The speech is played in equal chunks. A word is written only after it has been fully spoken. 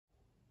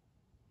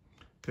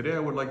Today I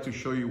would like to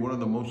show you one of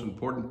the most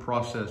important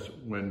process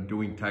when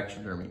doing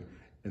taxidermy,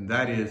 and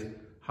that is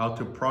how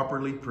to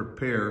properly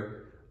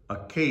prepare a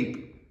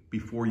cape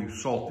before you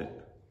salt it.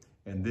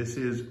 And this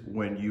is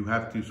when you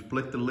have to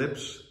split the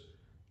lips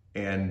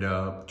and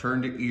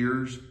turn the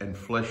ears and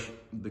flesh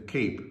the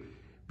cape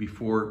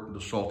before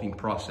the salting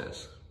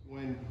process.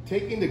 When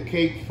taking the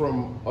cape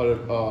from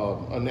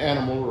an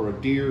animal or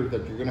a deer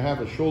that you're gonna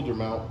have a shoulder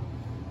mount,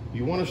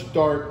 you wanna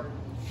start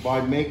by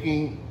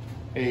making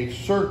a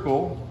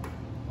circle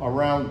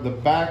around the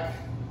back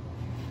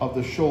of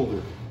the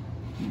shoulder,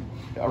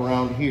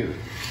 around here.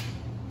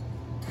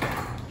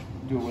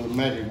 Do it with a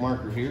magic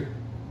marker here.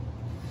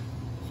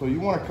 So you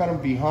want to cut them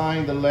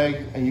behind the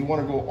leg and you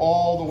want to go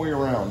all the way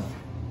around.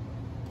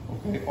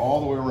 Okay,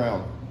 all the way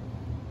around.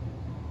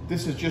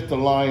 This is just a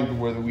line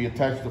where we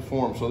attach the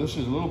form, so this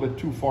is a little bit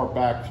too far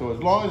back. So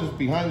as long as it's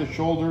behind the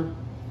shoulder,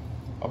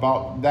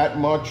 about that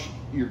much,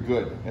 you're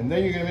good. And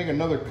then you're going to make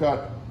another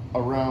cut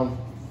around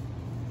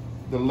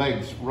the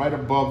legs right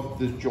above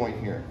this joint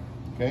here,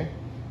 okay?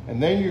 And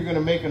then you're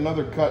gonna make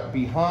another cut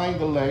behind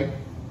the leg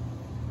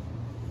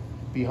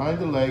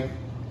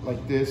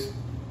like this,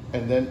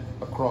 and then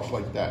across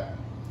like that.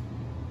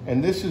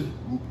 And this is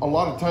a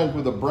lot of times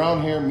where the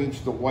brown hair meets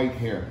the white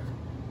hair.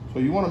 So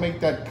you wanna make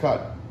that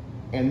cut.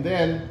 And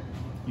then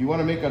you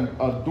wanna make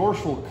a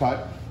dorsal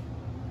cut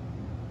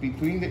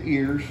between the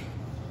ears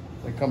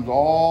that comes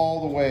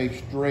all the way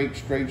straight,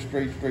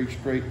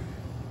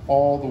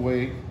 all the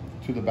way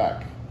to the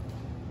back.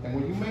 And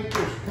when you make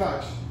those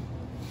cuts,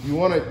 you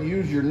want to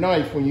use your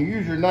knife. When you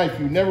use your knife,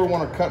 you never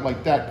want to cut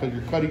like that because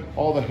you're cutting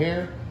all the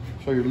hair,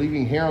 so you're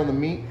leaving hair on the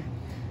meat.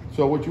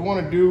 So what you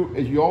want to do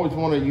is you always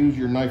want to use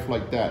your knife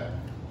like that.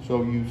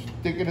 So you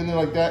stick it in there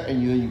like that,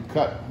 and then you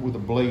cut with the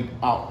blade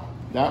out.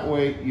 That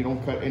way you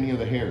don't cut any of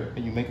the hair,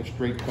 and you make a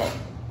straight cut.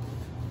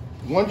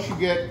 Once you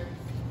get,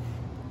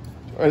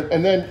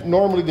 and then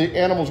normally the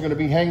animal's going to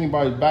be hanging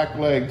by his back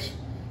legs,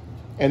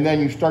 and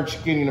then you start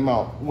skinning them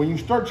out. When you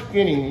start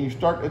skinning and you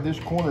start at this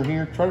corner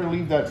here, try to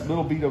leave that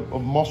little bit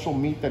of muscle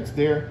meat that's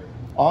there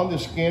on the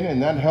skin,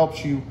 and that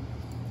helps you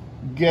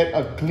get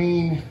a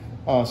clean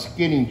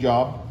skinning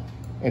job.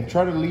 And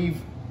try to leave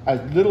as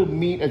little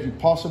meat as you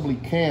possibly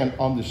can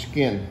on the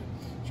skin.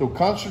 So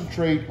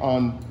concentrate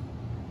on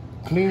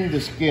cleaning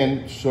the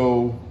skin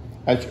so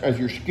as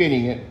you're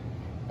skinning it,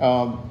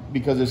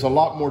 because it's a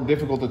lot more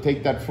difficult to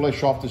take that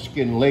flesh off the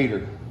skin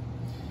later.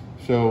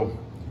 So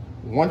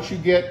once you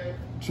get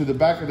to the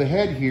back of the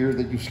head here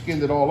that you've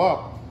skinned it all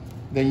up,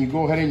 then you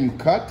go ahead and you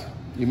cut,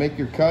 you make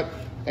your cut,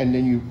 and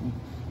then you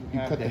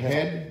cut the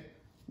head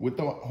with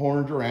the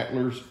horns or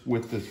antlers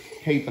with the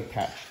cape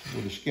attached,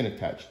 with the skin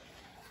attached.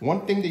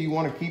 One thing that you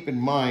want to keep in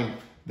mind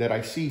that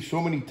I see so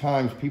many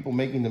times people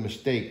making the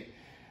mistake,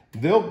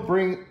 they'll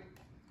bring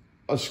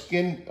a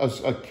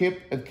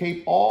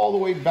cape all the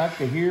way back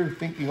to here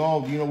thinking,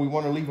 oh, you know, we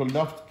want to leave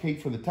enough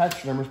cape for the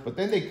taxidermist, but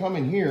then they come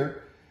in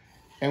here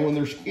and when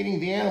they're skinning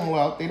the animal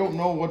out, they don't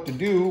know what to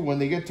do when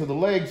they get to the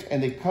legs,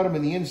 and they cut them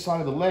in the inside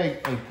of the leg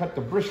and cut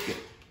the brisket.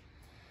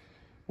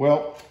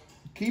 Well,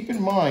 keep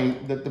in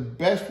mind that the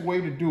best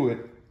way to do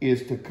it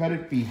is to cut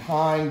it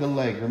behind the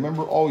leg.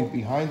 Remember, always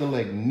behind the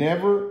leg,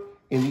 never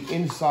in the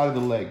inside of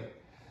the leg.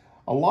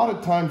 A lot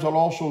of times I'll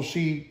also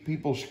see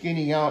people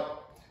skinning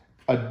out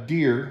a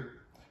deer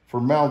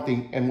for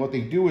mounting, and what they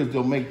do is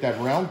they'll make that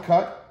round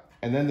cut,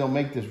 and then they'll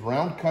make this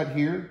round cut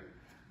here.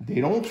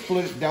 They don't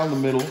split it down the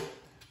middle,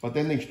 but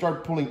then they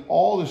start pulling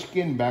all the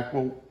skin back.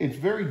 Well, it's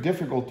very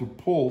difficult to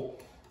pull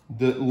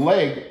the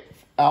leg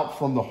out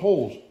from the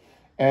holes.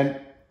 And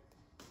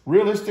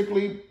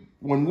realistically,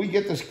 when we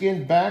get the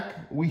skin back,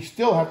 we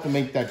still have to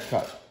make that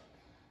cut.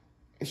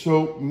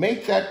 So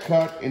make that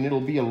cut, and it'll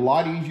be a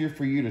lot easier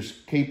for you to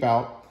cape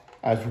out,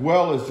 as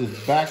well as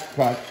this back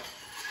cut,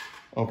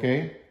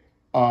 okay?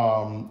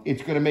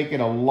 It's gonna make it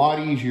a lot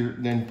easier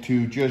than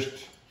to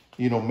just,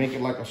 you know, make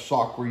it like a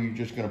sock where you're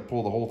just gonna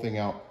pull the whole thing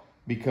out.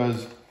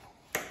 Because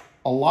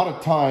a lot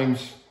of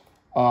times,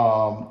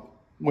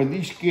 when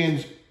these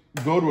skins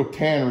go to a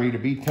tannery to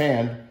be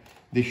tanned,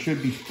 they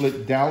should be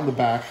split down the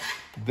back.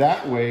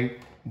 That way,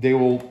 they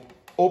will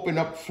open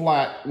up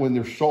flat when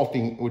they're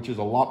salting, which is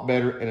a lot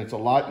better, and it's a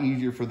lot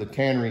easier for the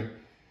tannery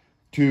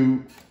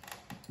to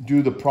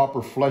do the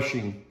proper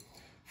fleshing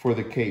for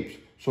the capes.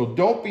 So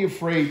don't be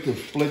afraid to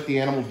split the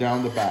animal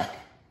down the back.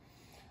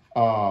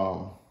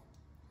 And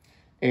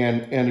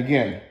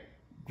again,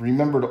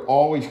 remember to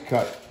always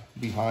cut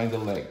behind the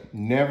leg,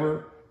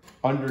 never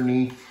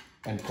underneath,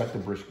 and cut the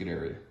brisket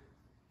area.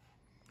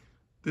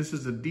 This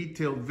is a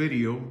detailed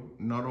video,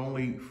 not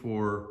only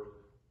for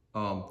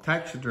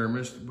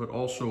taxidermists, but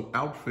also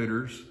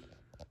outfitters,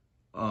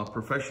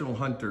 professional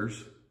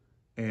hunters,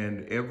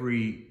 and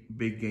every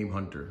big game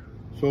hunter.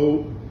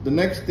 So the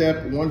next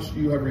step, once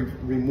you have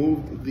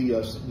removed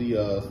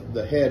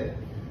the head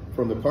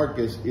from the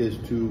carcass, is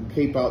to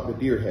cape out the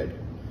deer head.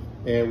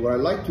 And what I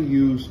like to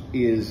use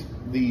is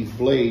these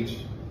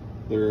blades.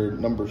 They're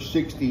number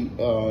 60,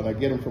 and I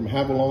get them from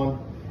Havalon.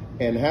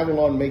 And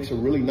Havalon makes a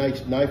really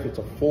nice knife. It's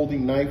a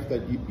folding knife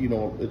that, you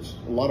know, it's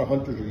a lot of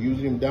hunters are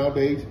using them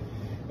nowadays.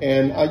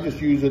 And I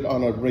just use it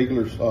on a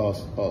regular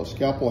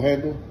scalpel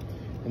handle,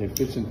 and it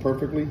fits in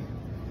perfectly.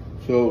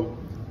 So,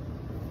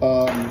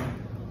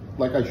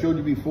 like I showed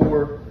you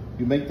before,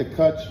 you make the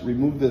cuts,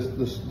 remove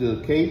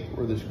the cape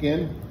or the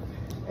skin,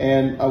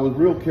 and I was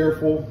real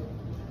careful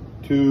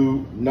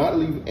to not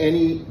leave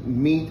any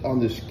meat on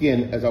the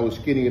skin as I was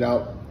skinning it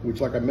out, which,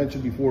 like I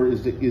mentioned before,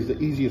 is the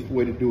easiest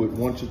way to do it.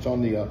 Once it's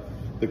on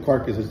the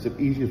carcass, it's the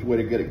easiest way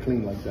to get it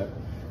clean like that.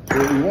 So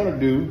what we want to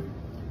do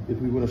is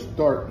we want to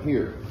start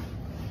here.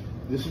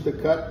 This is the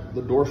cut,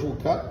 the dorsal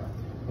cut,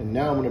 and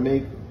now I'm going to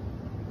make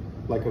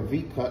like a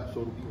V cut.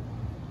 So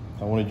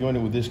I want to join it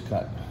with this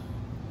cut.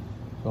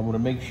 So I'm going to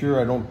make sure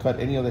I don't cut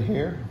any of the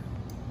hair.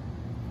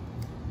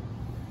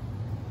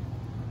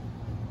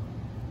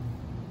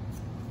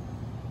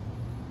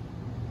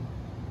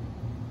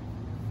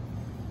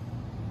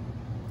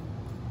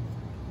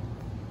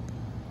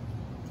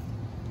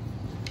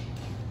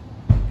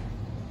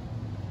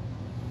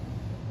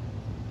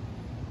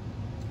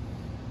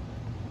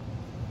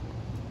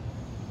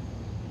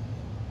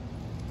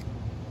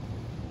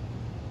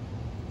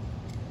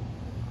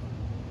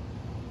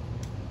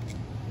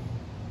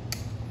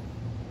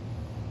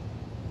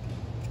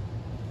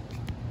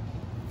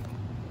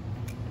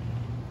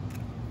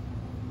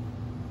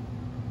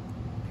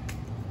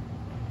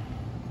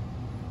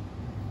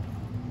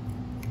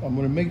 I'm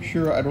going to make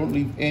sure I don't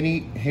leave any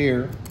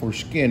hair or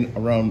skin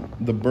around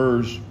the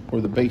burrs or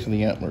the base of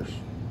the antlers.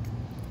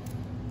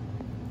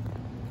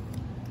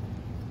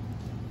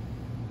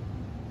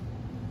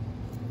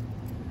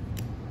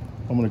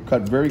 I'm going to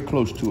cut very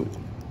close to it.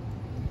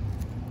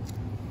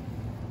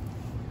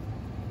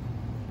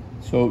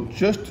 So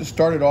just to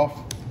start it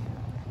off,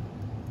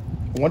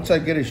 once I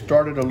get it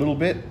started a little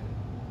bit,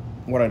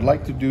 what I'd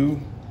like to do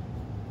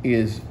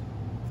is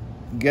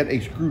get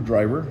a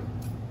screwdriver.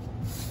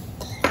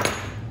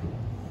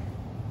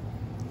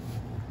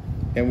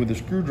 And with the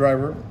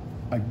screwdriver,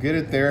 I get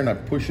it there and I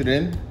push it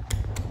in,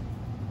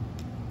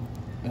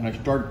 and I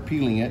start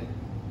peeling it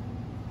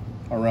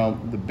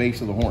around the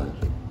base of the horns.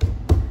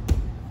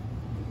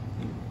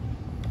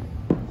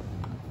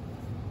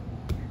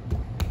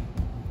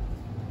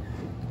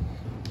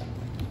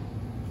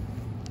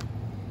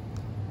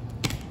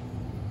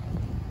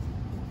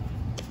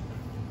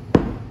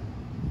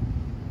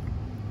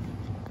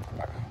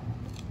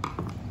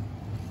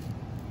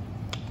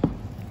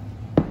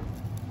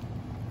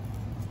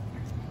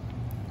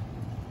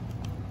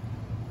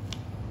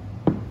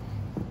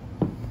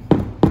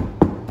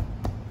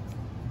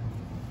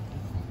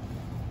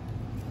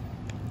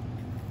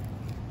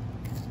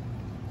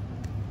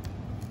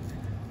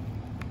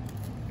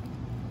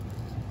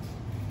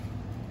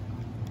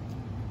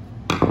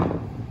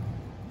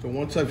 So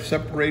once I've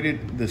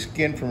separated the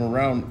skin from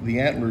around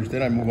the antlers,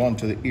 then I move on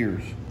to the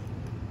ears.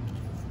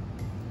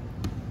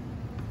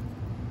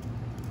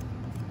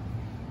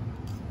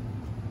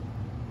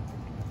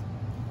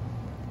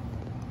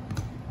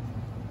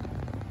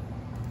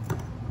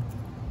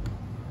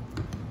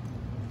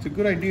 It's a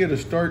good idea to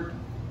start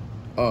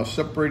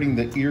separating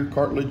the ear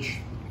cartilage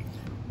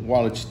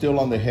while it's still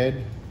on the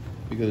head,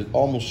 because it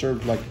almost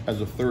serves like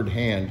as a third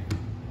hand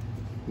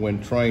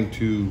when trying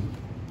to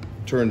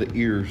turn the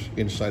ears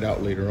inside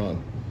out later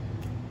on.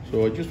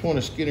 So I just want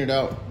to skin it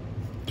out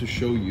to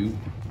show you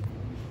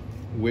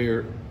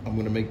where I'm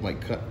going to make my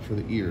cut for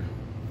the ear.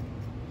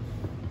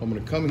 I'm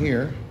going to come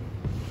here,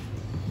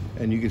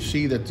 and you can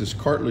see that this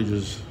cartilage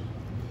is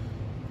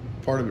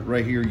part of it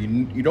right here.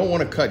 You don't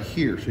want to cut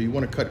here, so you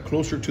want to cut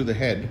closer to the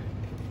head.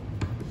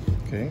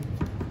 Okay,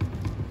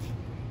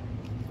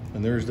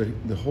 and there's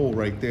the hole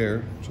right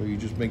there, so you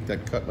just make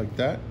that cut like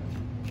that,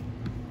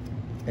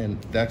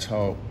 and that's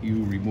how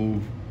you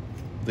remove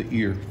the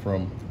ear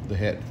from the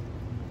head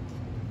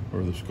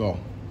or the skull.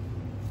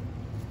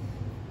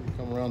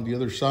 Come around the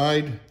other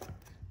side,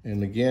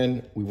 and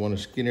again, we want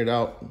to skin it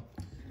out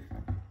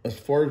as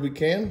far as we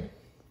can.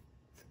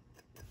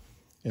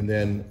 And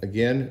then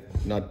again,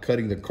 not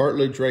cutting the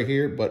cartilage right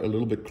here, but a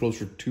little bit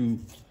closer to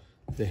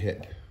the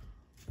head.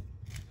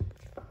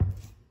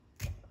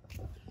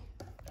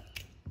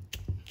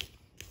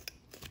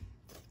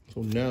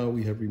 So now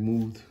we have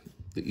removed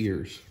the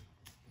ears.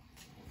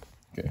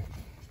 Okay.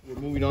 We're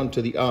moving on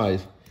to the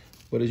eyes,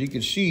 but as you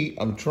can see,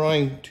 I'm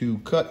trying to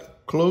cut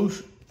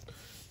close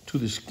to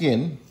the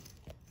skin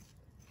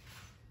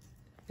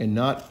and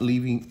not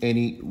leaving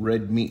any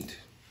red meat.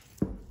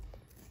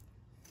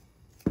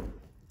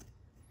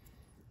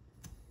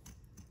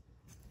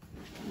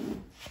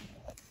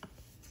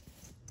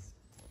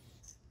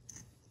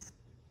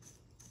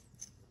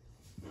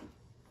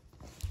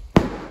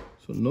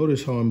 So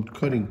notice how I'm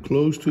cutting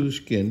close to the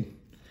skin,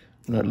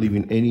 not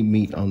leaving any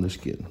meat on the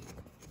skin.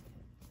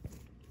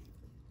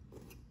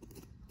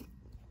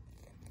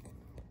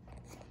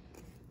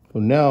 So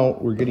now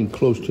we're getting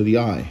close to the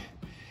eye.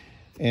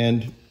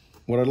 And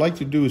what I'd like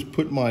to do is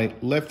put my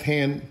left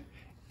hand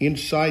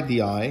inside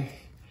the eye,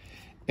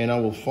 and I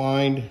will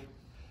find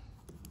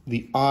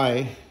the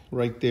eye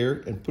right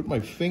there and put my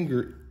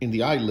finger in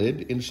the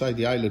eyelid, inside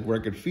the eyelid, where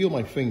I could feel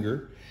my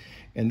finger.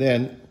 And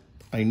then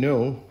I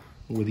know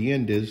where the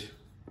end is,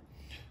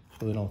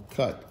 so then I'll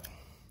cut.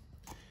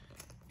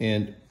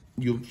 And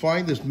you'll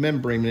find this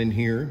membrane in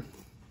here,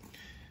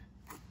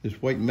 this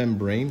white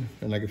membrane,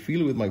 and I can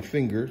feel it with my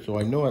finger, so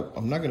I know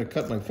I'm not gonna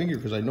cut my finger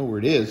because I know where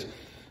it is.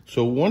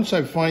 So once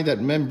I find that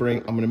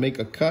membrane, I'm gonna make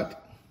a cut,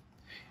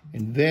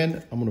 and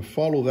then I'm gonna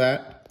follow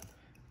that,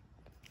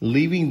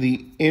 leaving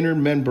the inner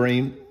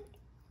membrane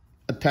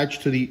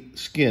attached to the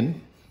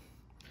skin.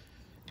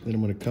 Then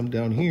I'm gonna come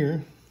down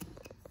here,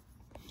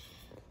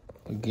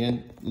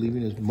 again,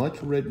 leaving as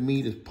much red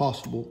meat as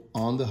possible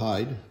on the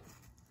hide.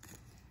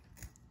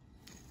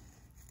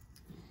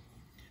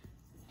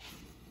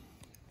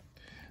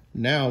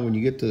 Now, when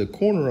you get to the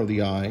corner of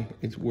the eye,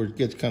 it's where it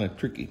gets kind of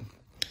tricky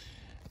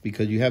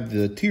because you have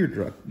the tear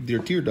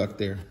duct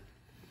there.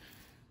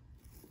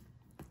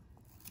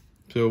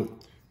 So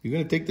you're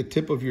gonna take the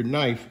tip of your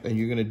knife and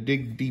you're gonna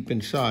dig deep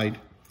inside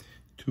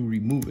to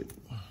remove it.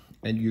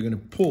 And you're gonna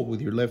pull with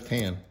your left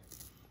hand.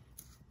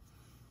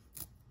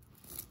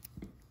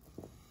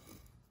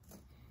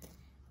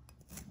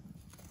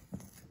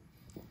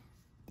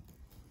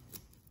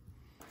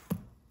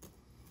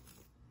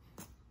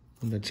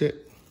 And that's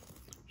it.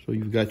 So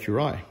you've got your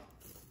eye.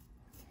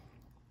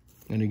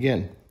 And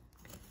again,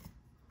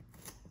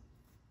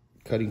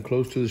 cutting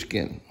close to the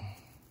skin.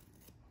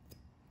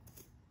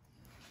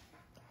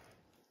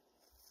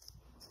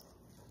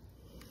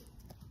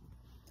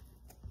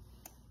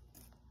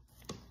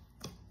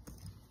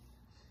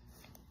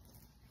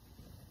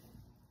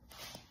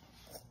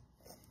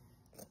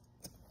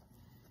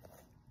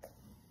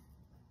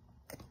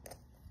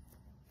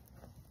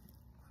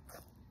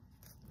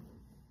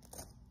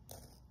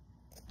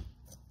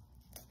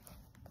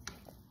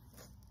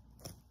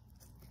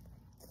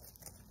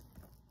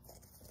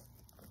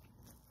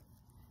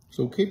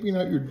 So caping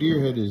out your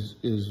deer head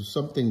is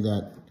something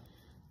that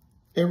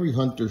every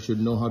hunter should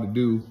know how to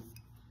do,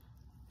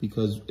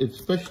 because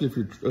especially if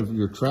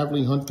you're a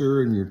traveling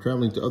hunter and you're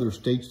traveling to other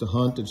states to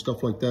hunt and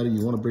stuff like that, and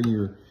you want to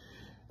bring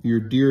your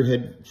deer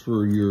head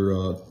for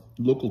your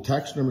local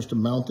taxidermist to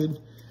mount it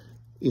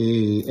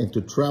and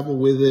to travel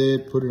with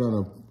it, put it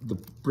on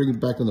bring it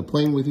back on the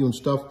plane with you and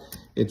stuff.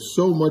 It's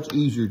so much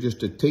easier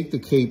just to take the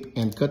cape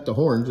and cut the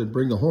horns and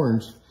bring the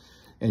horns,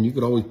 and you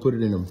could always put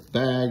it in a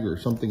bag or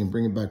something and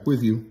bring it back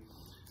with you,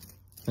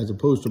 as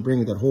opposed to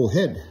bringing that whole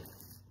head,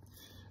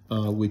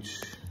 which,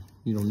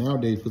 you know,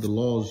 nowadays with the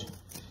laws,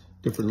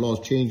 different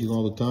laws changing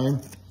all the time,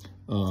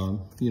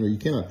 you know, you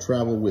cannot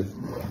travel with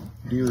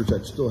deers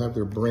that still have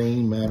their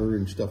brain matter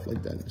and stuff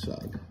like that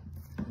inside.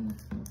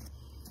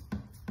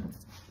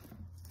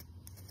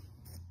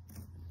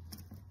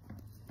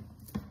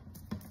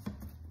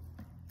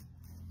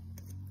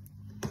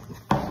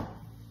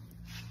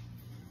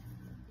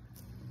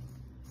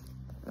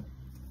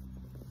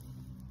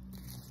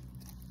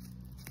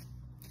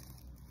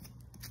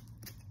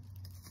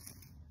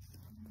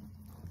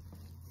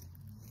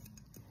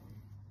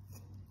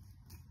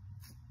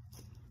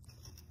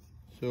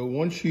 So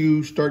once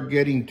you start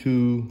getting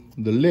to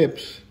the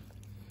lips,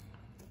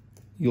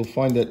 you'll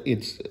find that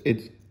it's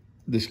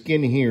the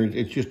skin here,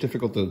 it's just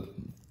difficult to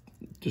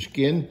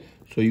skin.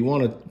 So you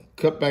want to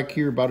cut back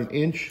here about 1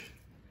 inch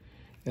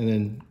and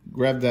then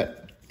grab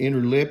that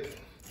inner lip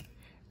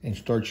and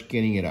start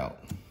skinning it out.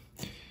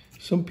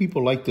 Some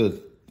people like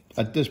to,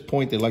 at this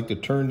point, they like to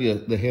turn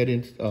the head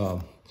in,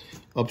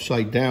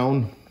 upside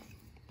down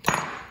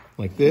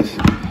like this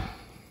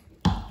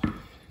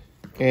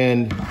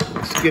and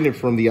skin it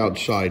from the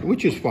outside,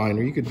 which is fine,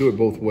 or you could do it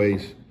both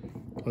ways.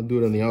 I'll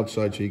do it on the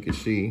outside so you can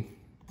see.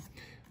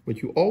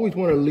 But you always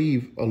want to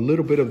leave a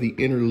little bit of the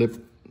inner lip,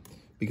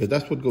 because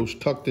that's what goes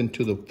tucked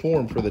into the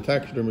form for the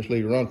taxidermist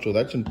later on. So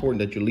that's important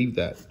that you leave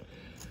that.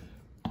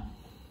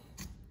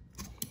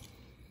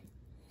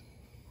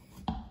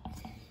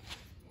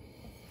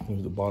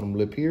 There's the bottom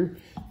lip here.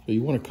 So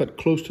you want to cut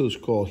close to the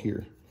skull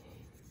here.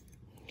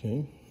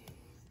 Okay.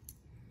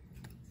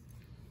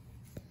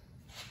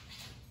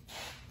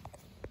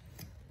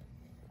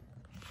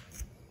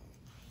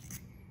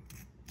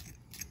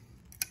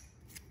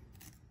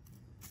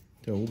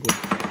 So we'll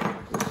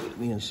go to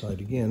the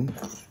inside again.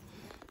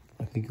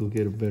 I think you'll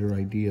get a better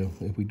idea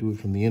if we do it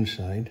from the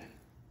inside.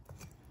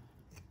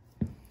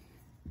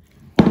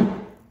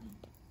 And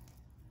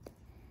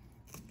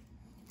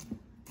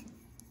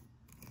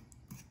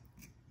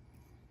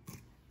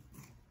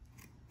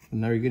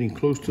now you're getting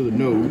close to the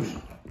nose.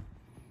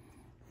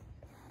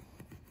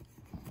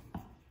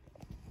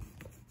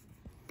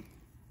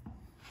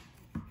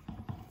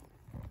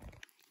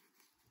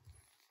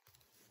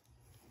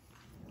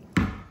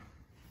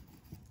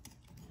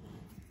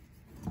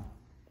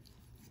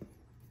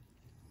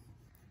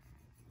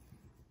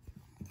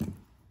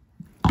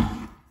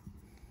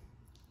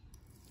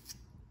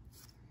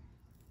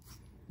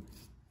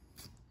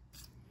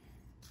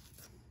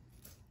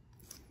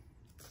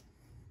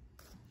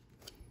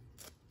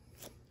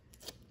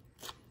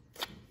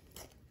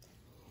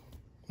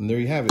 And there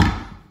you have it.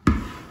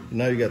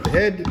 Now you got the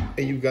head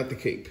and you've got the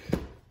cape.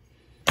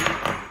 So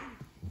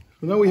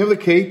now we have the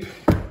cape.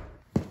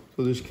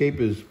 So this cape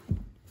is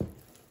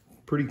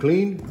pretty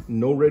clean,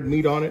 no red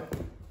meat on it,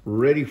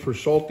 ready for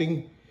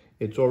salting.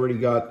 It's already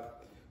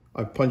got,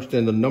 I punched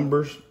in the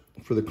numbers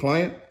for the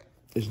client,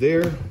 is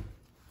there.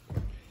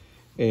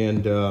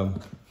 And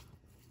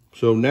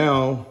so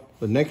now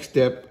the next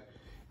step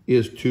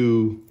is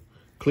to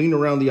clean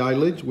around the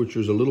eyelids, which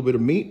is a little bit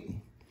of meat.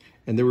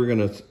 And then we're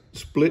gonna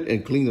split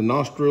and clean the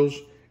nostrils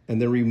and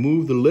then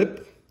remove the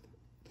lip.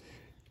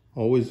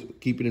 Always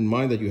keeping in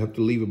mind that you have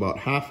to leave about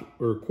 1/2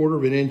 or 1/4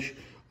 of an inch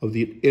of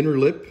the inner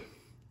lip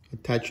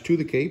attached to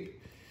the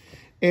cape.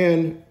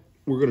 And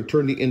we're gonna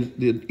turn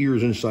the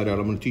ears inside out.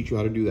 I'm gonna teach you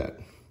how to do that.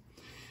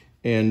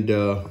 And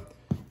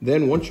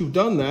then once you've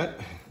done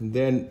that,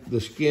 then the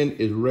skin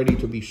is ready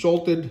to be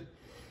salted.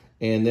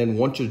 And then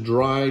once it's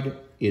dried,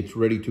 it's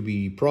ready to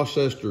be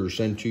processed or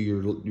sent to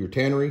your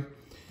tannery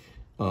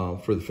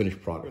for the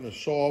finished product. I'm gonna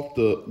saw off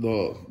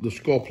the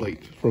skull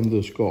plate from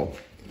the skull.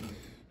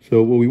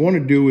 So what we wanna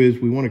do is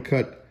we wanna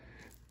cut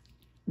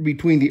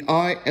between the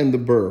eye and the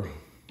burr.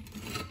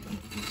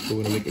 So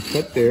we're gonna make a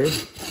cut there.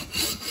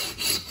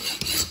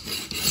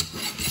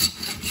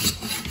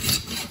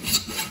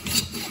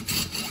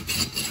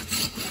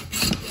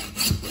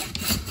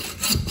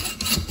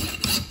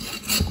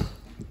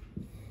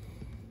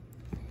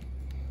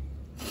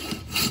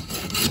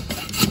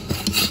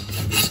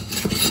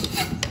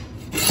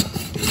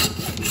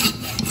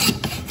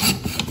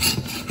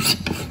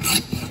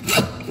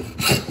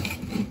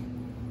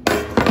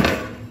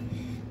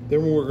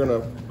 Then we're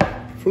gonna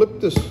flip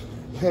this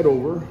head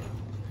over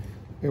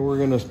and we're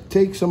gonna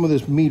take some of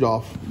this meat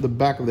off the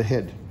back of the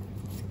head.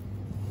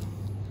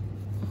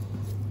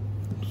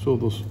 So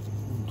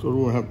we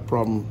won't have a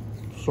problem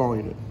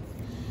sawing it.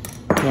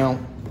 Now,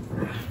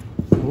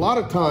 a lot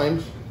of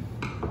times,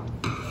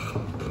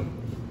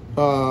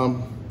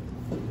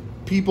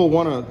 people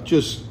wanna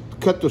just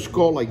cut the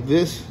skull like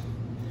this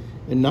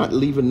and not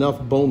leave enough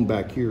bone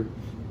back here.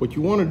 What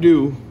you wanna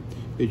do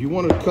is you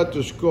wanna cut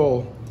the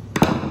skull.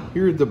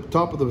 Here's the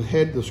top of the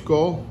head, the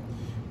skull.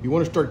 You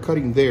want to start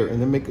cutting there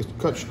and then make a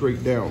cut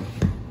straight down.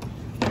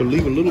 But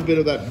leave a little bit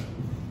of that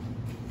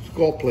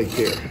skull plate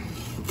there.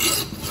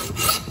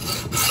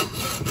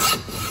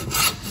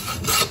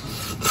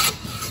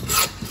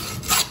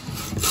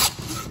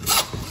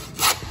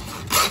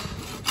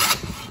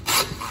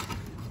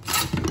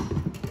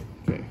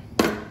 Okay.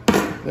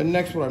 Then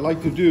next what I'd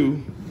like to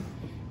do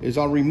is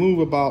I'll remove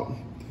about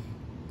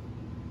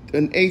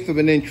 1/8 of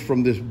an inch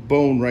from this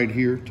bone right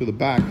here to the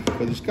back,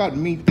 but it's got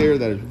meat there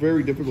that is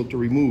very difficult to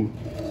remove.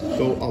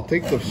 So I'll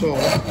take the saw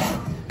and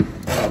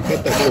I'll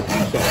cut that little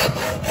piece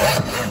off.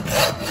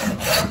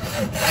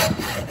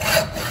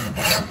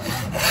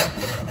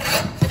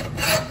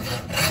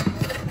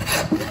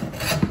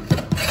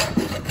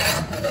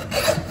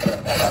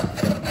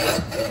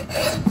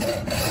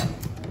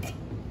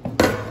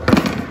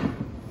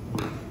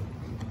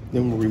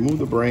 Then we'll remove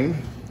the brain,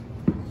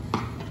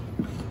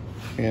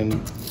 and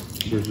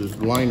there's this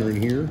liner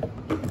in here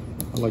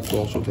I like to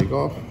also take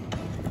off.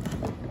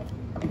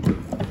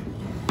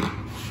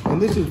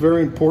 And this is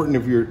very important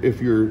if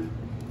you're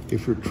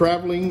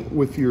traveling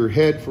with your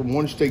head from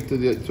one state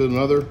to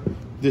another.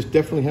 This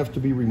definitely has to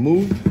be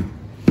removed,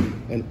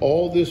 and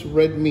all this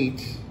red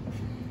meat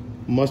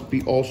must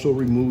be also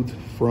removed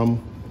from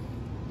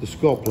the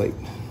skull plate.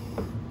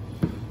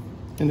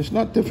 And it's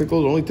not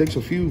difficult, it only takes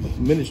a few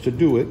minutes to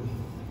do it.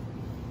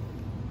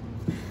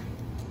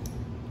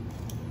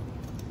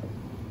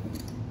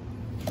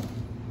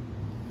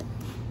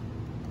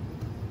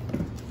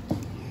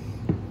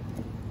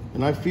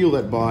 And I feel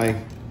that by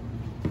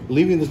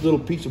leaving this little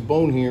piece of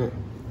bone here,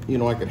 you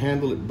know, I can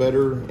handle it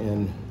better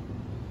and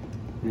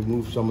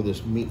remove some of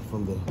this meat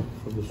from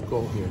the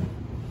skull here,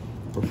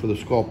 or for the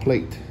skull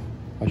plate,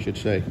 I should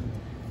say.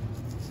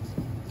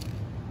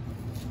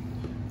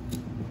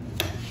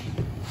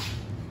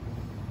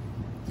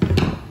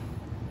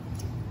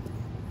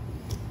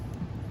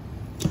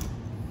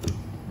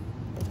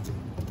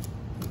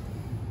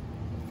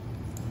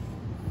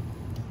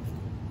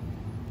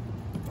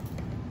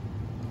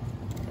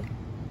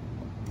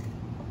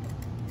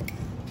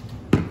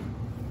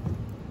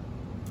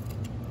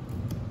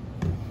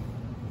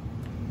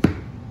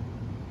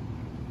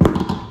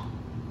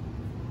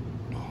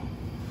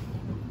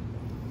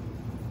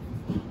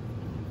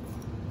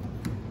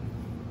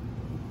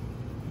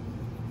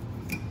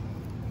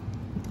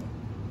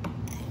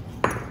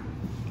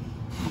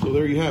 So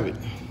there you have it.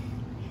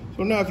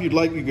 So now if you'd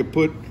like, you could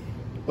put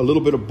a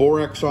little bit of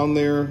borax on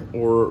there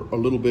or a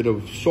little bit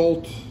of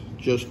salt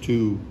just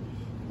to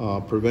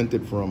prevent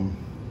it from,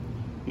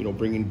 you know,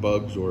 bringing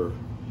bugs or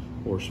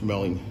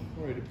smelling.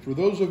 All right, for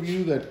those of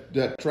you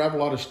that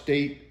travel out of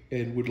state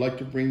and would like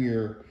to bring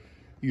your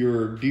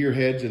deer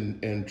heads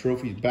and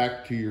trophies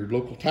back to your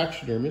local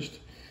taxidermist,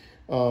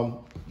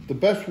 the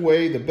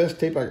best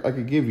tip I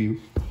could give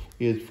you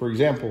is, for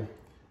example,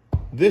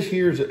 this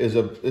here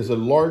is a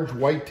large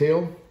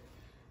whitetail.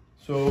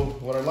 So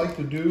what I like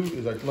to do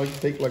is I like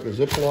to take like a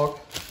Ziploc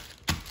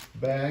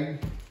bag,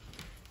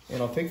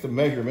 and I'll take the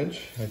measurements.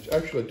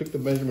 Actually, I took the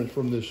measurements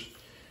from this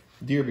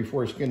deer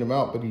before I skinned him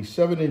out, but he's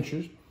 7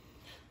 inches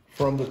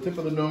from the tip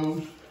of the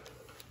nose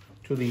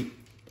to the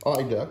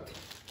eye duct.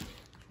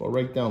 So I'll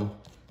write down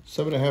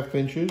 7.5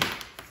 inches,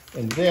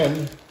 and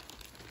then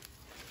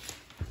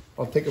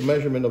I'll take a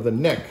measurement of the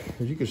neck.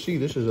 As you can see,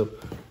 this is a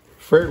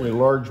fairly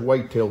large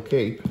whitetail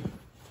cape.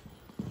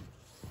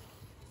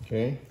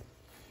 Okay,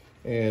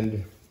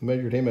 and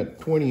measured him at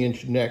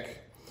 20-inch neck,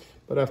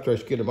 but after I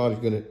skin him out, he's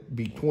going to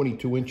be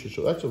 22 inches.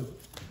 So that's a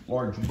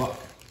large buck,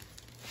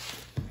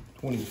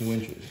 22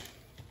 inches.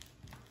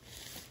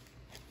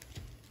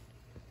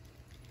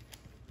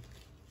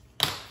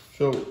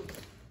 So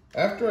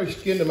after I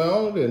skinned him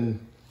out and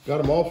got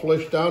them all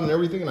fleshed out and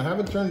everything, and I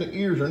haven't turned the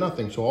ears or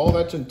nothing, so all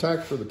that's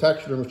intact for the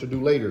taxidermist to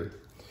do later.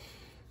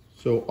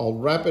 So I'll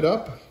wrap it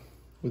up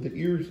with the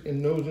ears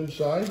and nose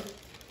inside,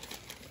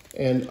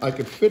 and I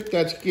could fit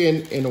that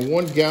skin in a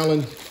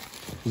 1-gallon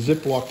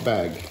Ziploc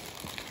bag.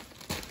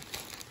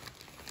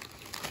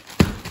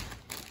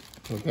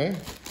 Okay,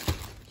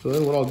 so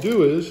then what I'll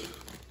do is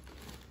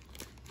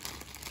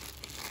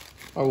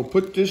I will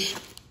put this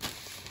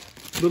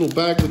little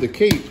bag with the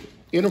cape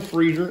in a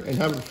freezer and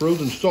have it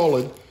frozen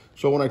solid.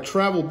 So when I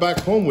travel back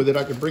home with it,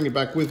 I can bring it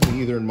back with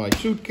me either in my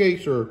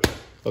suitcase or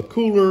a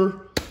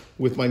cooler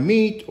with my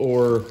meat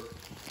or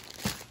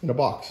in a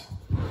box.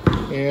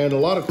 And a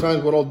lot of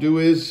times what I'll do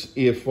is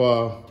if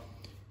I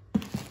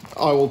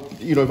will,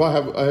 you know,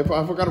 if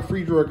I've got a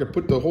freezer where I could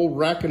put the whole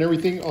rack and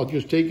everything, I'll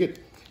just take it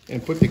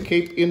and put the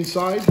cape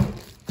inside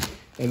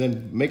and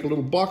then make a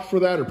little box for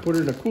that or put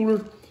it in a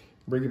cooler,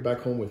 bring it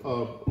back home with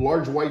me.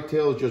 Large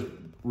whitetail has just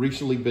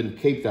recently been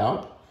caped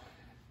out.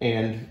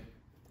 And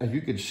as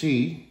you can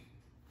see,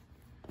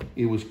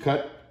 it was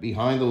cut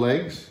behind the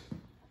legs,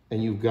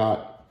 and you've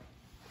got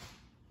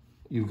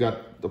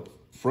the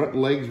front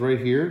legs right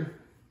here,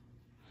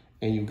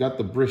 and you've got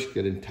the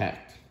brisket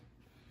intact.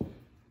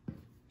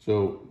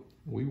 So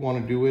what we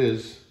want to do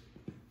is,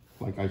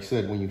 like I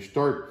said, when you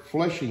start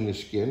fleshing the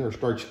skin or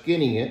start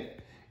skinning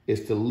it,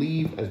 is to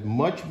leave as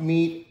much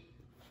meat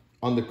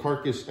on the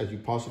carcass as you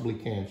possibly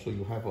can, so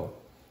you have a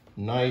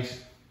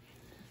nice,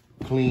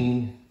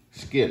 clean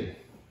skin.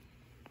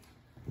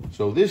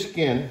 So this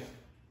skin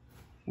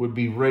would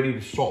be ready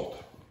to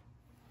salt.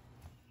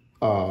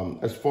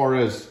 As far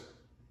as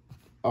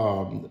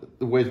the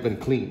way it's been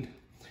cleaned.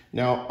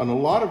 Now, on a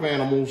lot of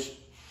animals,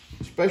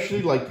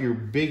 especially like your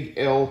big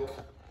elk,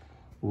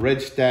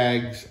 red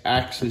stags,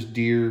 axis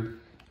deer,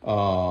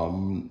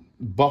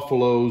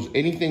 buffaloes,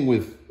 anything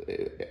with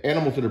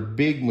animals that are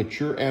big,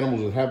 mature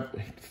animals that have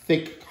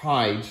thick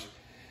hides,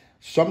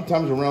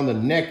 sometimes around the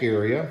neck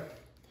area,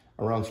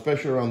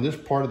 especially around this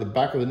part of the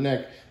back of the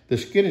neck, the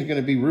skin is going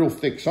to be real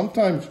thick,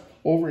 sometimes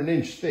over 1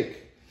 inch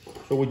thick.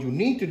 So what you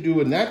need to do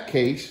in that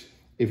case,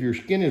 if your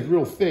skin is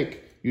real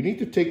thick, you need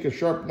to take a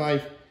sharp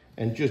knife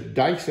and just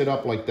dice it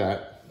up like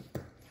that,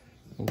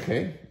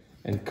 okay?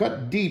 And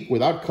cut deep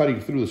without cutting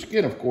through the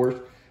skin, of course,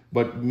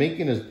 but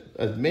making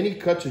as many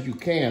cuts as you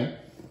can,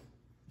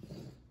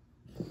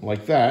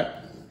 like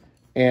that.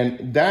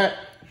 And that,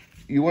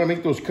 you want to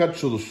make those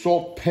cuts so the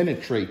salt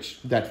penetrates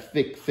that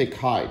thick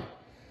hide.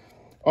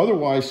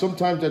 Otherwise,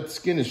 sometimes that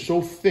skin is so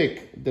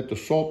thick that the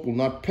salt will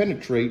not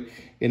penetrate.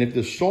 And if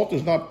the salt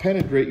does not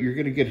penetrate, you're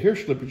going to get hair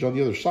slippage on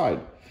the other side.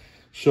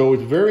 So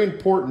it's very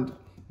important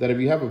that if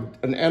you have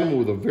an animal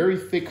with a very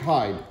thick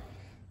hide,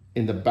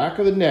 in the back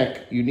of the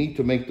neck, you need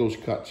to make those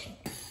cuts.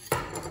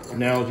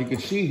 Now, as you can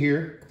see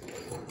here,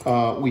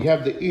 we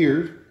have the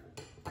ear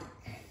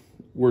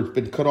where it's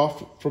been cut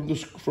off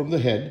from the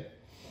head,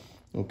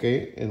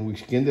 okay? And we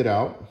skinned it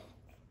out.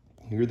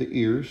 Here are the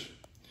ears.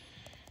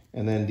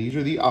 And then these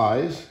are the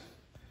eyes.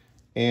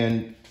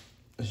 And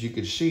as you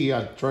can see,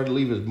 I try to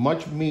leave as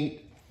much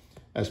meat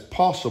as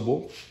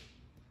possible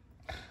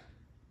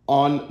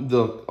on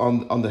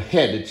the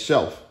head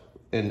itself,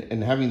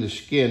 and having the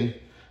skin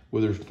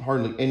where there's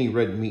hardly any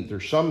red meat.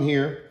 There's some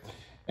here,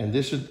 and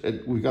this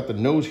is, we've got the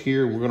nose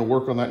here. We're gonna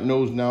work on that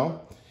nose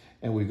now,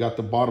 and we've got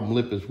the bottom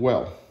lip as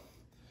well.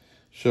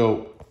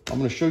 So I'm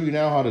gonna show you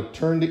now how to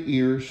turn the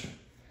ears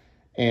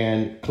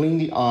and clean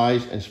the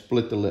eyes and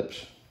split the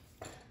lips.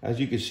 As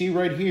you can see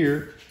right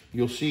here,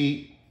 you'll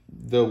see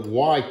the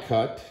Y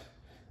cut,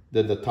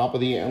 the top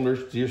of the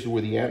antlers. Here's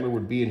where the antler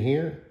would be in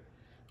here.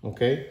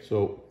 Okay,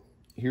 so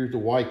here's the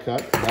Y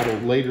cut.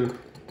 That'll later,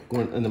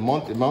 when in the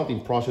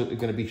mounting process,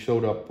 it's going to be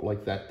showed up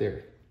like that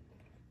there.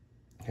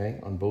 Okay,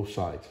 on both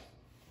sides.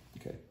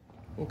 Okay.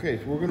 Okay,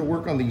 so we're going to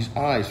work on these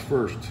eyes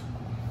first.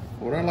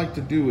 What I like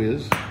to do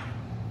is,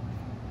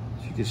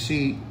 as you can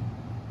see,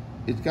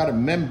 it's got a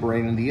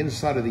membrane on the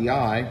inside of the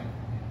eye.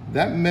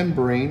 That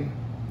membrane,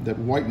 that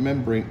white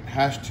membrane,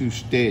 has to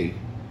stay.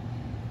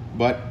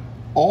 But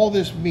all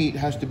this meat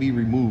has to be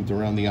removed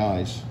around the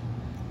eyes.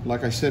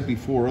 Like I said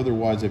before,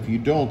 otherwise, if you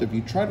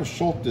try to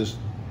salt this,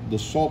 the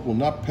salt will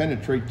not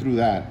penetrate through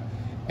that,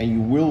 and you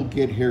will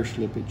get hair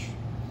slippage.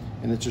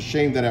 And it's a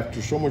shame that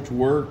after so much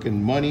work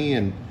and money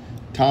and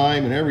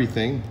time and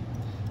everything,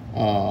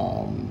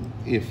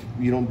 if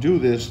you don't do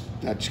this,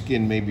 that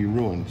skin may be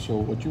ruined. So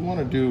what you want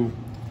to do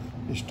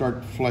is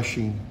start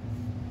fleshing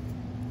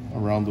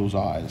around those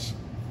eyes.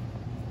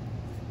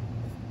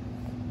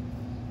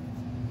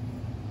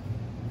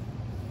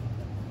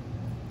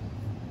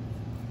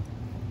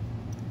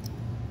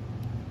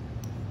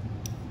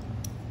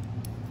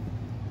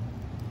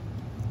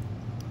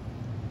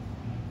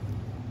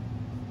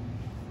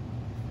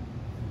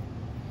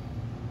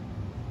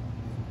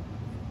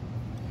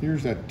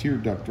 here's that tear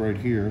duct right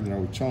here that I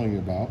was telling you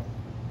about.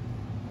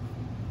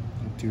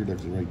 The tear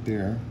duct is right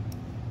there.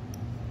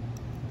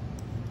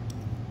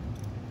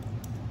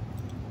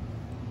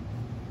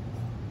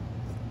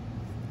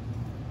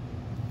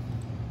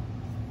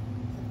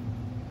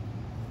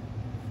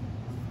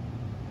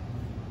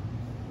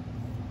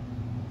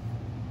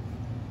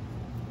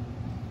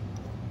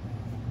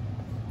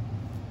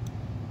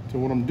 So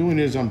what I'm doing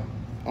is I'm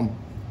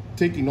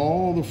taking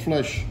all the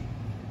flesh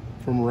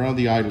from around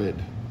the eyelid.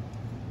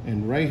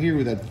 And right here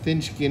where that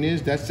thin skin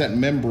is, that's that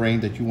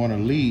membrane that you want to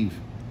leave.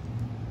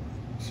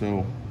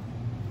 So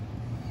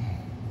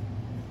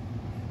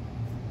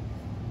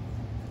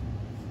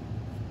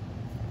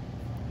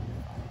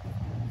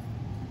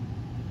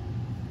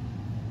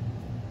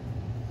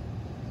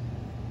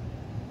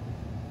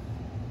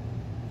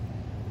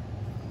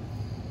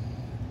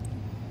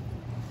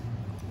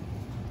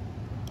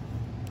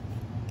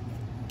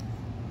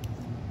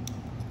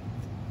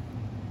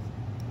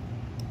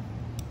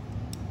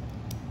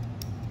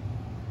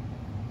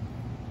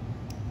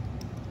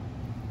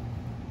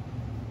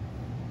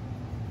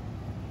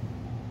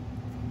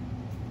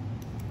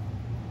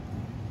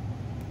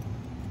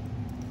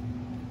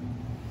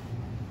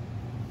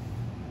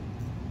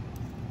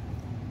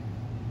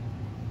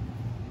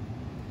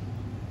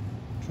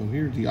So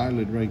here's the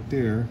eyelid right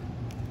there.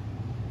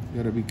 You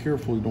gotta be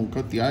careful, you don't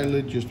cut the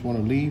eyelid, just wanna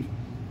leave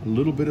a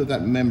little bit of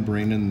that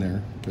membrane in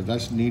there because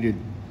that's needed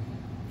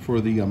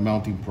for the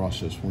mounting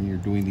process when you're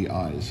doing the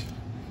eyes.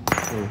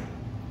 So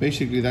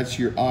basically that's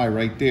your eye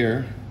right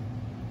there,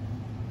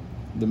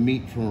 the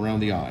meat from around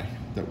the eye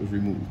that was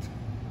removed.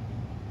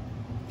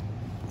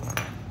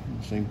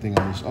 Same thing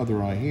on this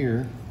other eye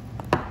here.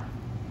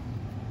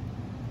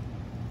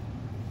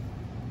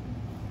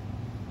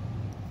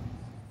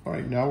 All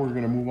right, now we're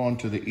gonna move on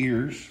to the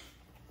ears.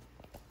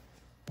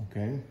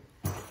 Okay,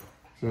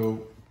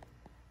 so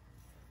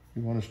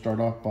you wanna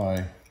start off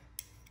by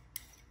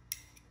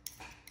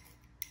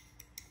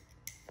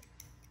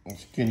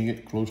skinning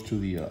it close to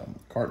the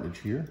cartilage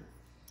here.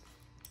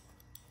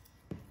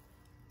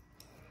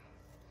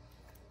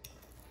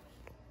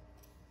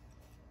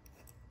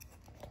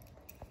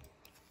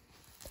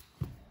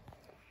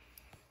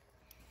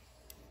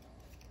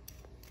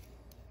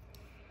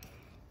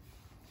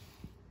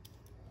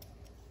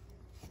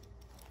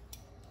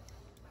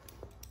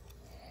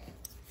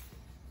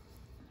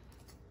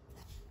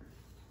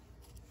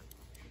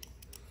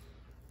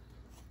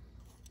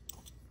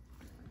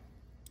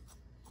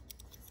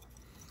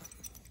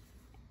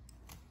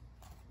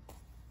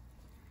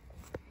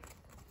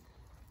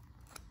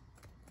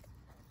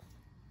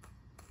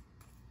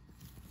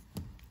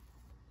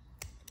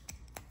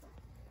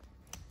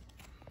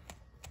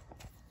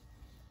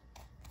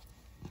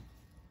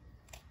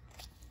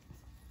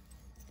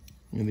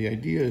 And the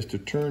idea is to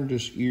turn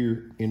this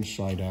ear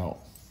inside out.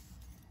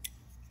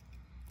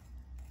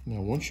 Now,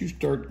 once you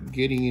start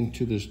getting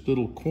into this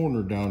little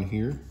corner down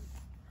here,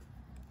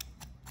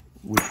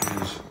 which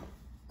is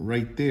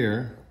right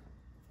there,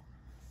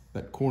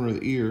 that corner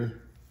of the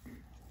ear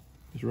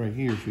is right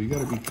here. So you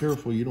gotta be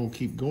careful you don't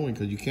keep going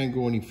because you can't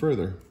go any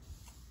further.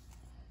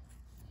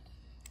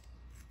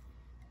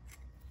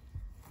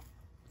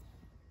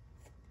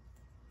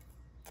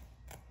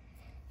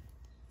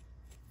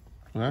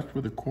 So that's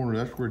where the corner,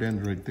 that's where it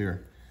ends right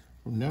there.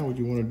 Well, now what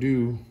you want to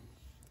do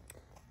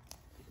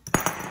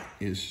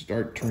is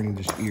start turning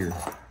this ear.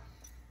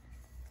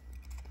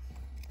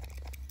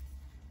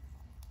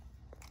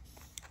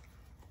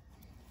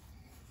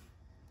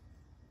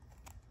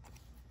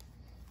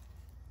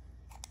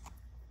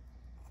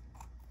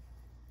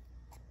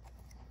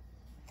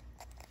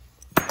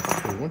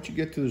 So once you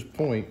get to this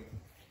point,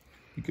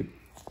 you could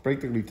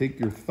practically take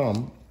your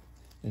thumb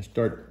and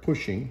start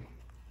pushing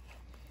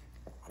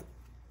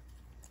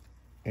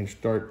and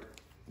start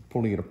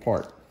pulling it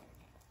apart.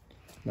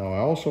 Now I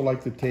also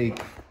like to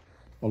take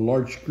a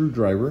large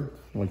screwdriver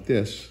like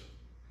this,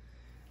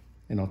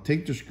 and I'll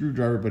take the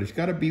screwdriver, but it's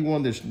gotta be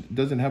one that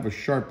doesn't have a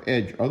sharp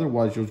edge,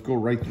 otherwise you'll go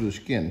right through the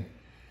skin.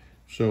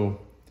 So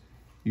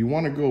you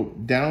wanna go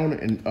down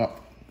and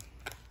up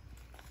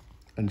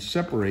and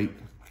separate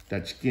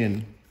that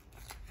skin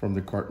from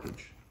the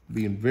cartilage.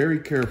 Being very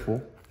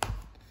careful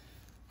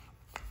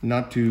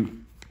not to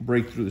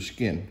break through the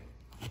skin.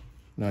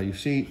 Now you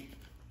see,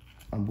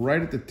 I'm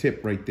right at the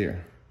tip right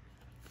there,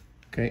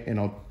 okay? And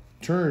I'll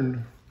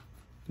turn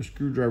the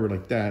screwdriver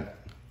like that.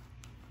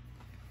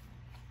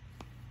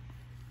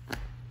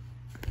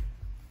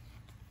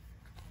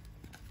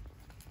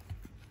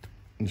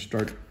 And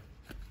start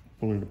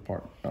pulling it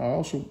apart. I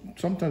also,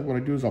 sometimes what I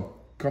do is I'll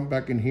come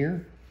back in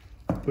here,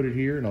 I'll put it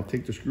here, and I'll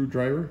take the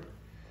screwdriver,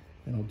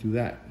 and I'll do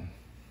that.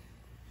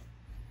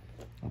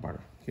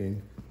 Okay,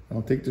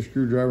 I'll take the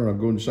screwdriver and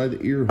I'll go inside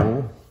the ear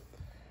hole,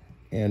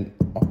 and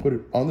I'll put it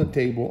on the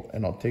table,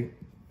 and I'll take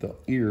the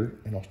ear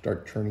and I'll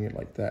start turning it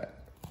like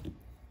that,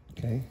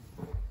 okay?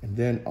 And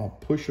then I'll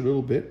push a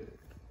little bit,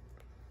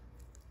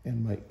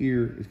 and my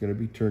ear is gonna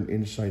be turned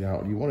inside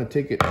out. You wanna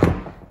take it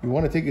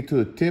to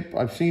the tip.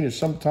 I've seen it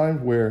sometimes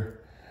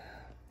where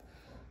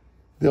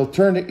they'll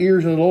turn the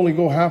ears and it'll only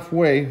go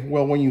halfway.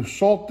 Well, when you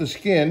salt the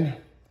skin,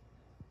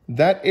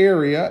 that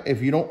area,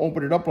 if you don't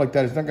open it up like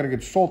that, it's not gonna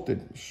get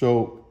salted.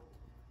 So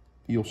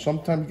you'll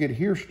sometimes get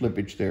hair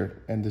slippage there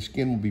and the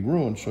skin will be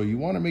ruined. So you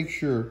wanna make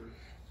sure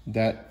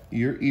that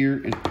your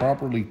ear is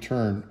properly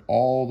turned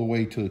all the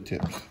way to the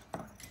tips.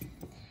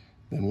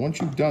 Then once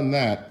you've done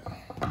that,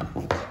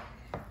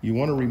 you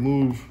wanna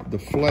remove the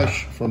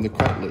flesh from the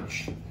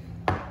cartilage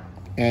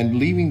and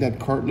leaving that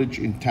cartilage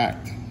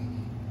intact.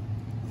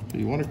 So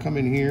you wanna come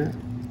in here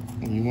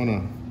and you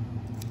wanna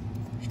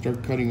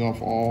start cutting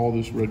off all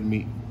this red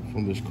meat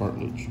from this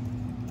cartilage.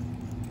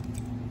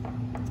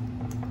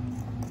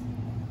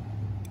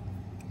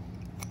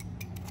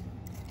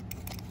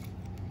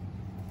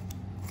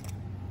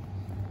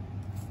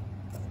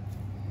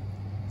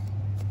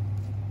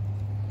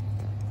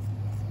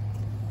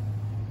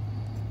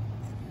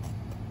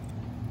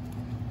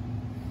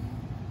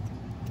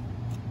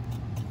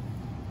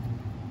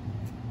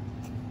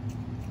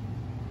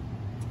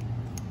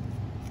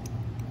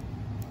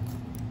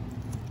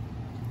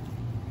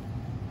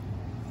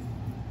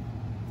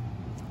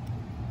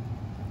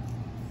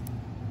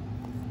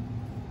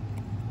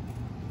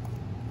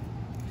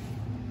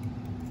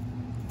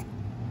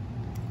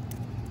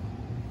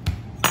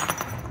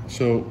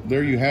 So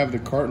there you have the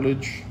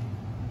cartilage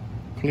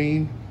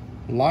clean.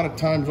 A lot of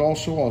times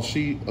also I'll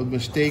see a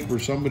mistake where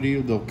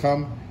they'll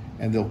come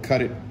and they'll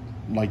cut it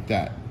like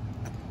that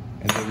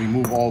and they'll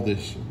remove all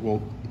this.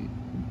 Well,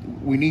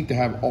 we need to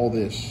have all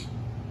this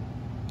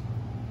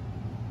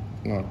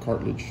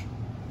cartilage.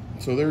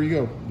 So there you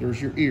go.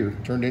 There's your ear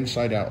turned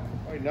inside out.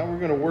 All right, now we're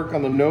gonna work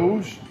on the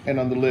nose and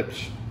on the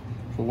lips.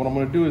 So what I'm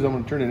gonna do is I'm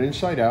gonna turn it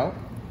inside out.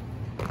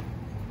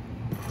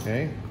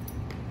 Okay,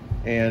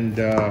 and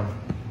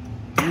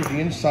here's the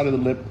inside of the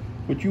lip.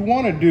 What you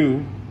want to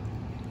do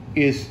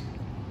is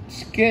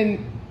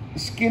skin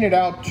it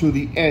out to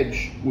the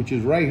edge, which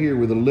is right here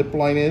where the lip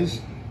line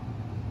is.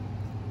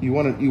 You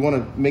want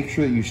to make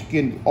sure that you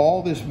skin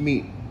all this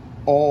meat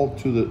all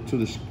to the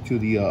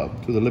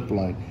lip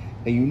line,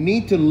 and you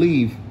need to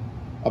leave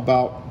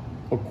about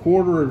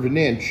 1/4 of an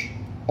inch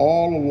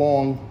all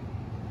along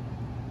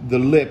the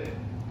lip.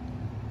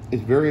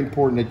 It's very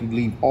important that you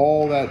leave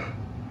all that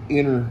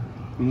inner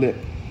lip,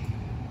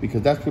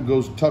 because that's what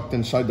goes tucked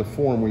inside the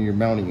form when you're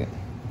mounting it,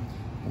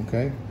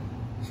 okay?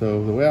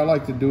 So the way I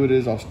like to do it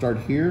is I'll start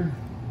here.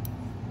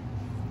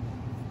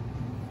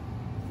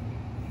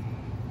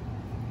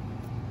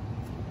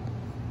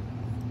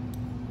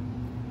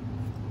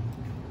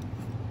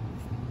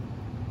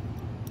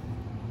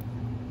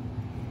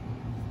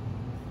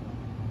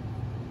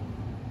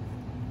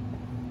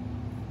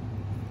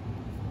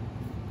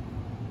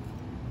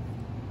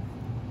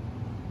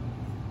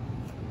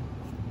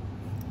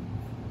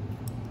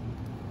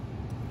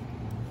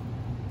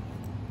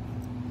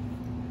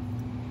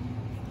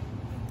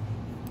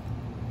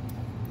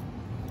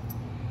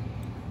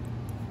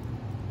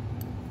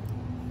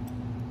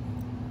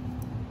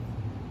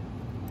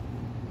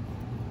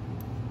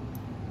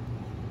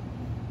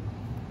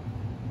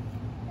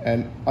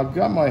 And I've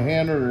got my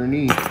hand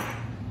underneath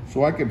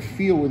so I can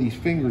feel with these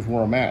fingers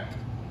where I'm at.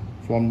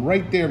 So I'm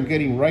right there, I'm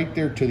getting right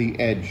there to the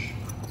edge.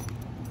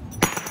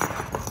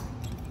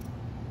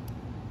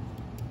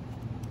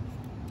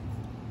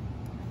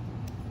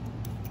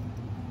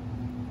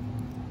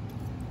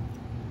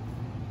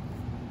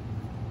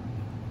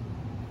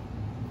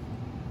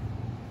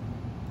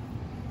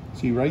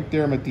 See, right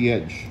there I'm at the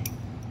edge.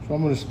 So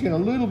I'm gonna skin a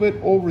little bit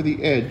over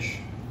the edge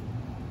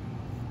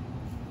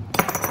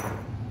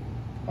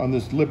on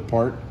this lip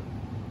part,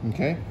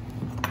 okay?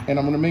 And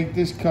I'm gonna make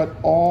this cut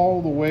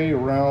all the way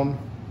around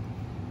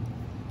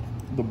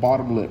the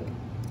bottom lip.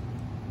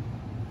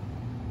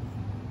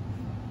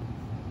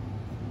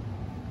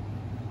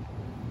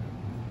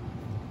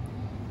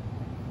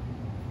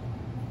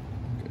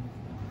 Okay.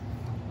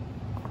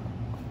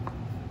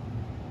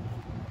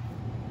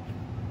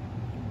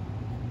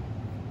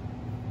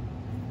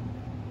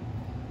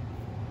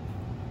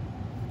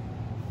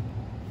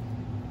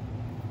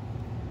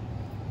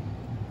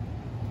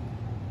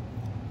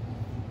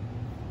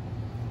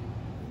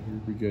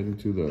 We get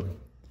into the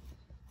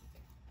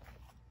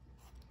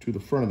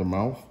front of the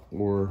mouth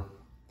or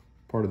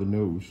part of the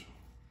nose.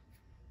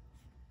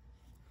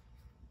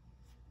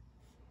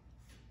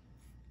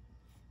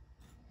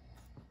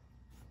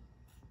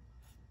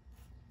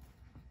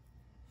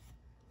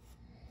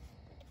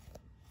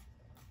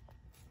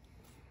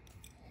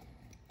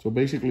 So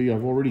basically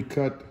I've already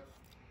cut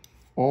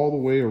all the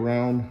way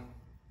around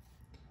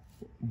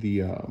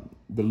the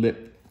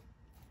lip.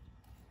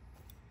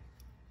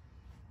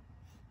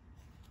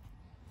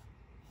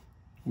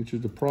 Which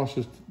is the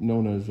process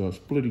known as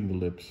splitting the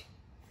lips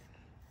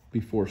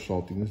before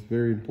salting. It's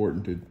very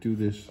important to do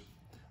this,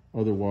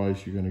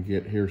 otherwise you're going to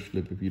get hair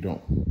slip if you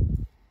don't,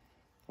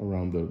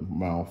 around the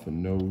mouth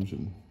and nose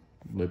and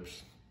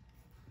lips.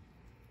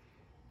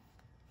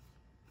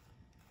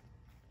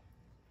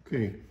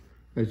 Okay,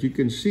 as you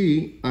can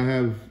see, I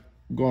have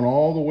gone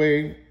all the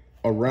way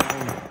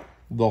around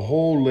the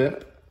whole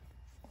lip,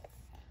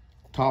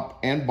 top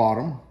and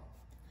bottom.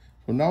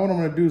 So now what I'm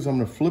gonna do is I'm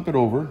gonna flip it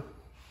over,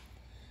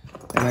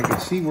 and I can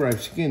see where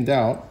I've skinned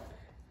out,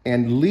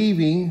 and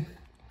leaving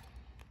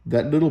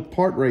that little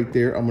part right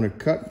there, I'm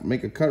gonna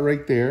make a cut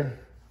right there,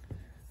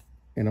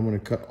 and I'm gonna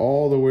cut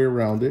all the way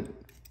around it,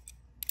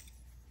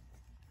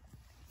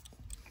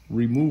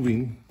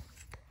 removing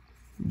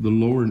the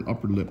lower and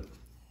upper lip.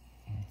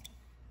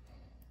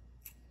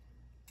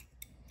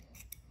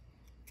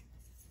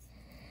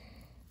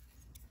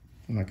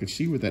 And I can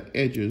see where that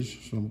edge is,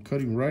 so I'm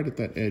cutting right at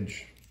that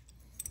edge.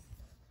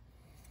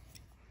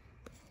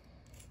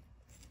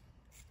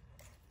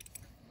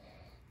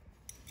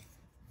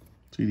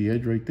 See the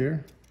edge right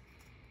there?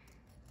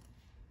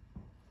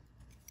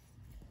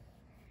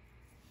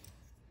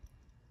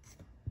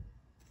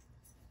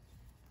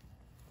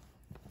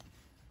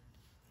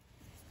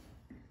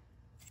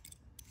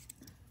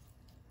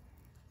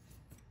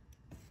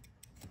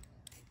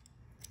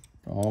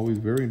 Always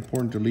very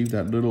important to leave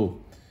that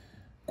little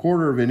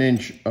 1/4 of an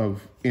inch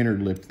of inner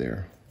lip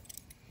there.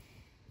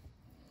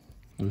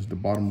 There's the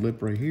bottom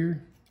lip right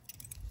here.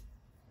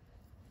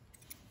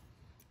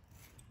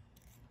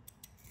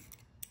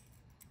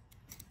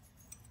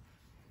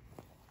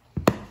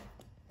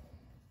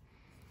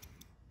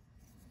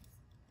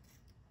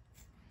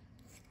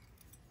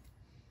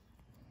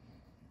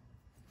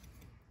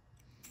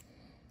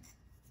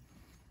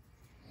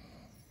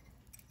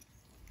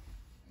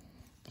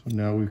 So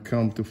now we've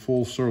come to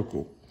full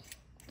circle.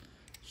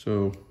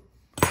 So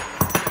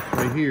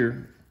right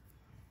here,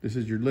 this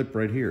is your lip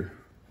right here.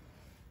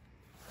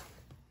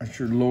 That's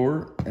your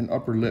lower and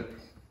upper lip.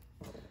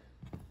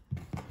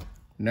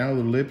 Now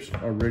the lips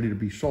are ready to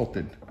be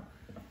salted.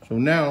 So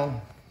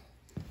now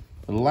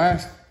the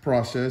last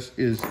process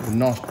is the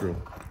nostril.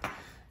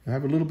 I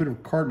have a little bit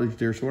of cartilage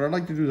there. So what I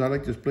like to do is I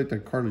like to split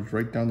that cartilage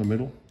right down the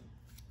middle.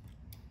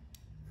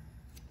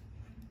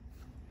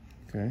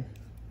 Okay.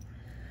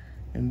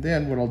 And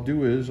then what I'll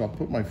do is I'll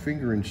put my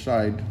finger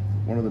inside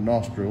one of the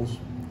nostrils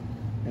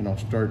and I'll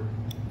start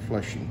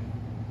fleshing.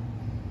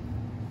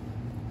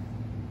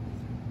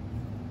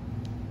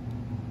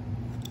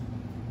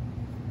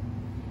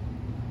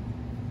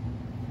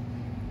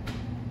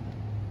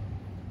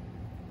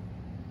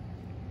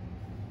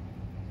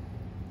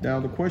 Now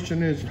the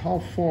question is, how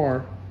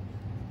far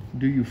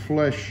do you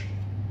flesh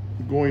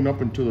going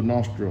up into the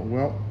nostril?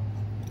 Well,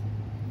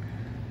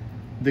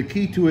 the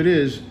key to it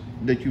is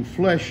that you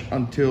flesh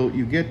until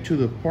you get to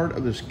the part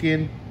of the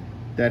skin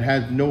that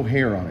has no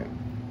hair on it,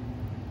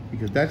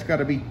 because that's got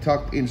to be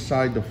tucked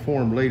inside the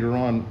form later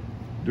on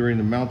during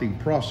the mounting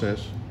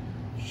process.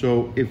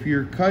 So if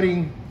you're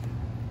cutting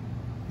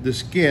the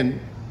skin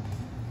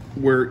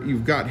where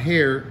you've got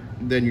hair,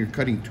 then you're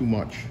cutting too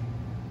much.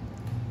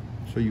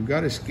 So you've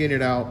got to skin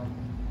it out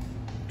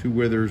to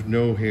where there's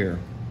no hair.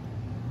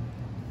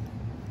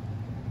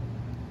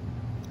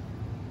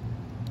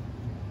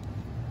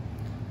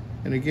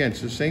 And again,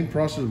 it's the same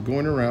process of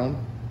going around.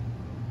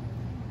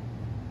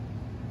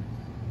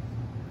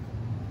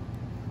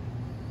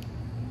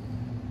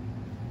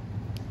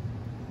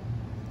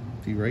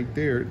 See right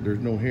there, there's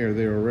no hair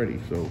there already.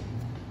 So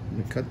I'm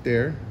gonna cut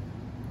there.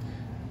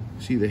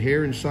 See the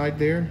hair inside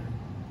there?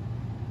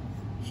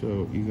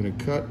 So you're gonna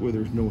cut where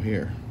there's no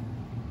hair.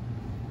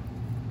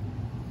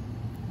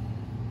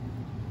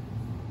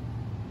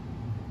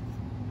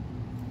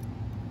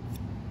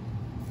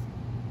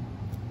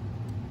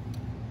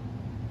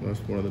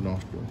 That's one of the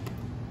nostrils.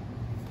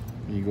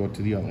 And you go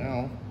to the other.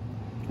 Now,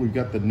 we've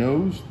got the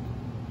nose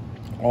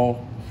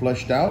all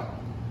fleshed out,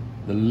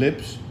 the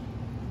lips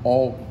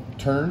all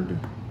turned,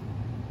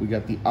 we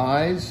got the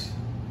eyes,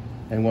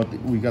 and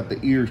we got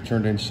the ears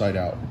turned inside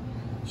out.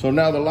 So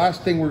now the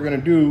last thing we're gonna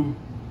do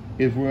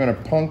is we're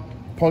gonna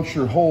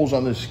puncture holes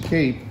on this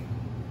cape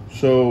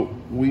so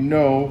we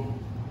know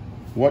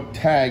what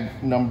tag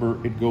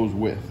number it goes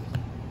with.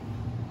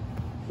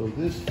 So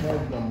this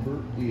tag number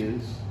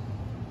is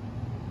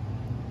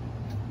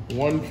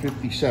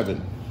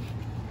 157.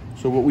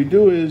 So what we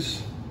do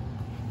is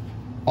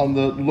on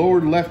the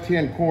lower left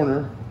hand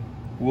corner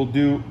we'll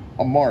do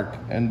a mark,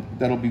 and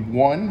that'll be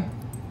 1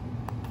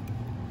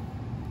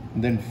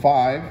 and then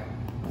 5.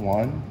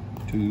 1,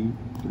 2,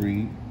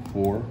 3,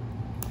 4,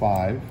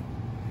 5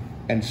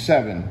 and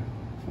 7.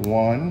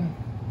 1,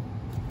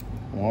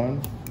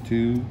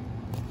 2,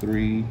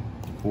 3,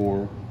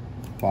 4,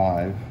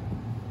 5,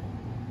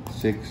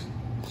 6,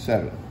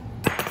 7.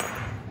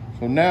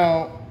 So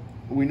now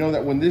we know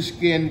that when this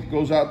skin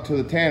goes out to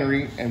the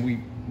tannery and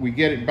we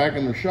get it back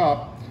in the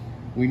shop,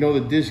 we know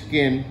that this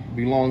skin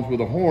belongs with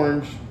the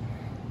horns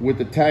with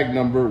the tag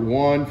number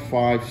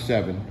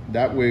 157.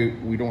 That way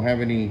we don't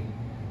have any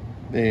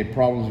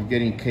problems of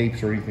getting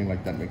capes or anything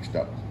like that mixed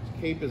up.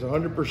 This cape is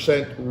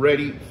 100%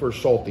 ready for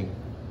salting.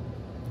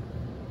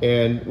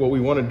 And what we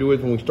want to do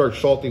is when we start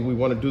salting, we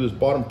want to do this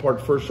bottom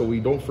part first so we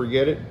don't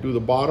forget it. Do the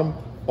bottom,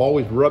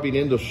 always rubbing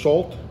in the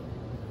salt,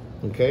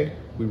 okay?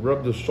 We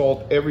rub the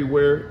salt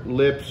everywhere,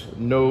 lips,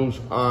 nose,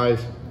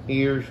 eyes,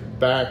 ears,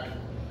 back,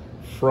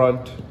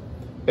 front,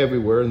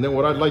 everywhere. And then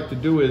what I'd like to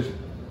do is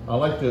I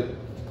like to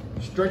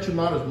stretch them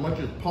out as much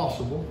as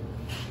possible.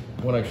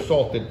 when I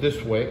salt it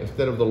this way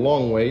instead of the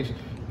long ways,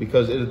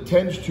 because it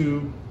tends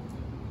to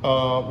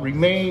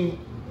remain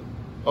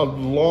a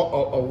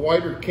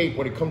wider cape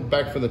when it comes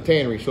back from the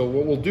tannery. So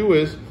what we'll do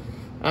is,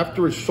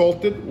 after it's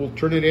salted, we'll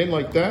turn it in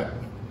like that.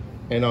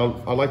 And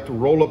I like to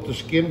roll up the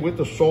skin with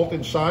the salt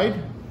inside.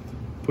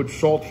 Put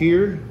salt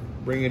here,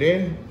 bring it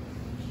in.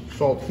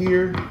 Salt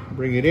here,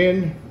 bring it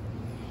in.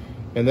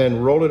 And then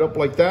roll it up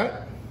like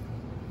that.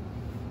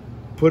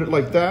 Put it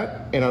like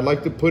that. And I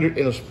like to put it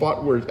in a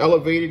spot where it's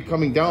elevated,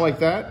 coming down like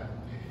that.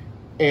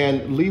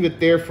 And leave it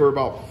there for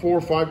about 4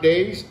 or 5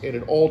 days, and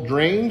it all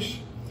drains.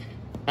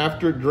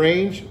 After it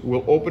drains,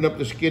 we'll open up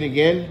the skin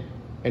again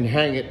and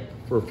hang it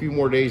for a few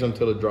more days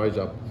until it dries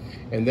up.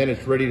 And then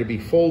it's ready to be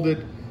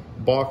folded,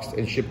 boxed,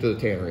 and shipped to the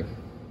tannery.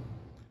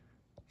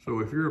 So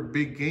if you're a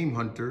big game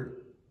hunter,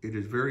 it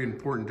is very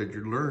important that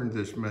you learn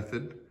this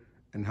method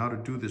and how to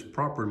do this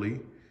properly,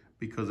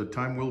 because a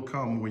time will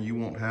come when you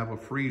won't have a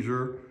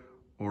freezer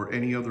or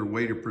any other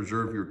way to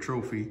preserve your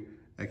trophy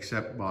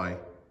except by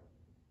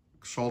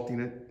salting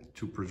it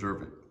to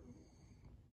preserve it.